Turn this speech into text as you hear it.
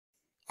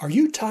Are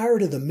you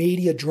tired of the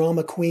media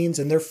drama queens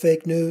and their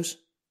fake news?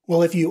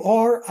 Well, if you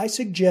are, I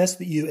suggest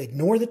that you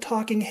ignore the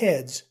talking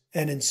heads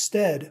and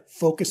instead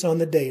focus on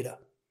the data.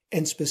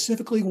 And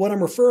specifically what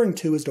I'm referring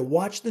to is to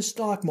watch the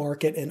stock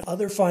market and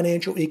other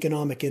financial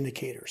economic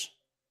indicators.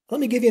 Let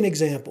me give you an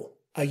example.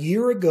 A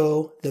year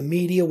ago, the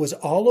media was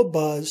all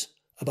abuzz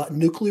about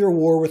nuclear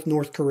war with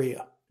North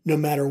Korea. No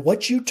matter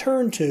what you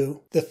turned to,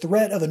 the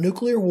threat of a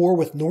nuclear war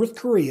with North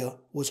Korea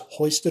was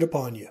hoisted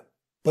upon you.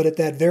 But at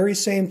that very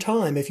same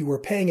time, if you were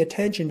paying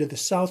attention to the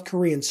South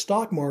Korean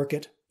stock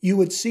market, you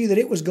would see that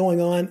it was going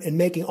on and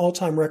making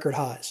all-time record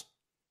highs.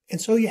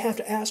 And so you have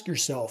to ask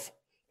yourself,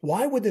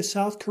 why would the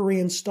South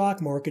Korean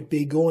stock market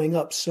be going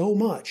up so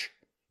much?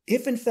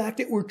 If in fact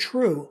it were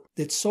true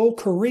that Seoul,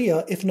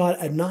 Korea, if not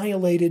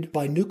annihilated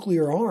by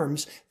nuclear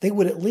arms, they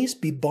would at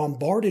least be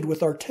bombarded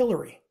with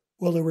artillery.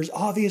 Well, there was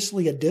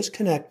obviously a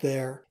disconnect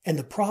there, and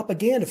the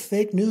propaganda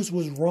fake news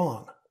was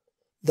wrong.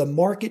 The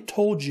market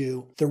told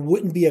you there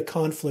wouldn't be a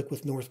conflict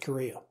with North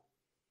Korea.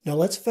 Now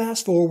let's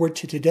fast forward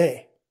to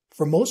today.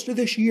 For most of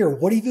this year,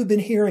 what have you been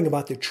hearing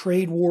about the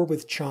trade war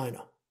with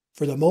China?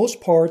 For the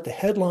most part, the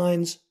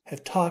headlines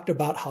have talked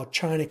about how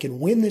China can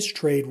win this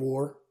trade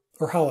war,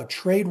 or how a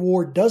trade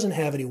war doesn't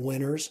have any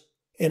winners,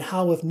 and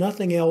how, if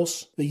nothing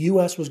else, the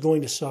U.S. was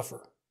going to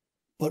suffer.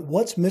 But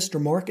what's Mr.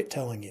 Market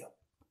telling you?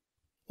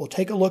 Well,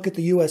 take a look at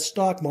the U.S.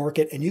 stock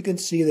market and you can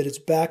see that it's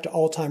back to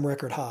all-time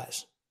record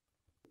highs.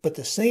 But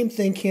the same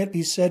thing can't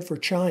be said for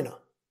China.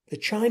 The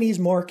Chinese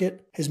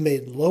market has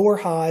made lower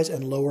highs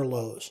and lower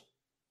lows.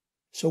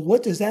 So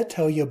what does that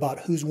tell you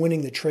about who's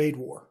winning the trade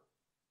war?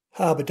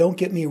 But don't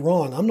get me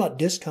wrong, I'm not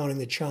discounting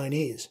the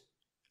Chinese.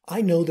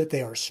 I know that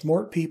they are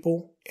smart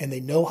people and they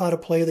know how to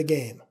play the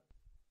game.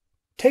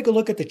 Take a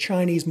look at the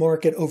Chinese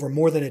market over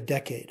more than a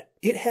decade.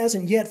 It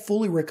hasn't yet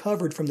fully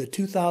recovered from the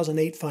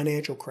 2008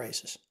 financial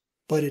crisis,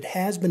 but it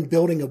has been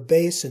building a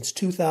base since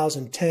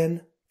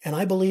 2010. And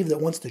I believe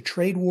that once the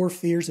trade war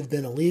fears have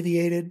been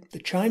alleviated, the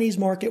Chinese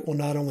market will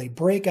not only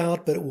break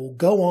out, but it will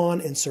go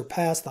on and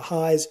surpass the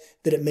highs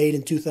that it made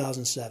in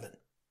 2007.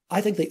 I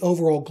think the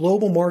overall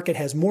global market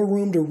has more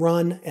room to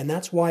run, and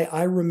that's why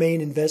I remain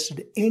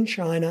invested in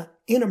China,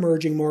 in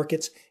emerging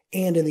markets,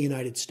 and in the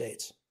United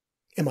States.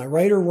 Am I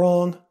right or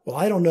wrong? Well,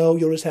 I don't know.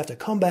 You'll just have to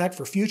come back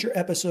for future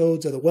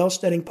episodes of the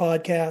Wealthsteading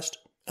podcast.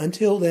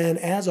 Until then,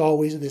 as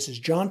always, this is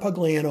John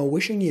Pugliano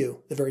wishing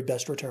you the very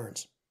best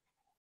returns.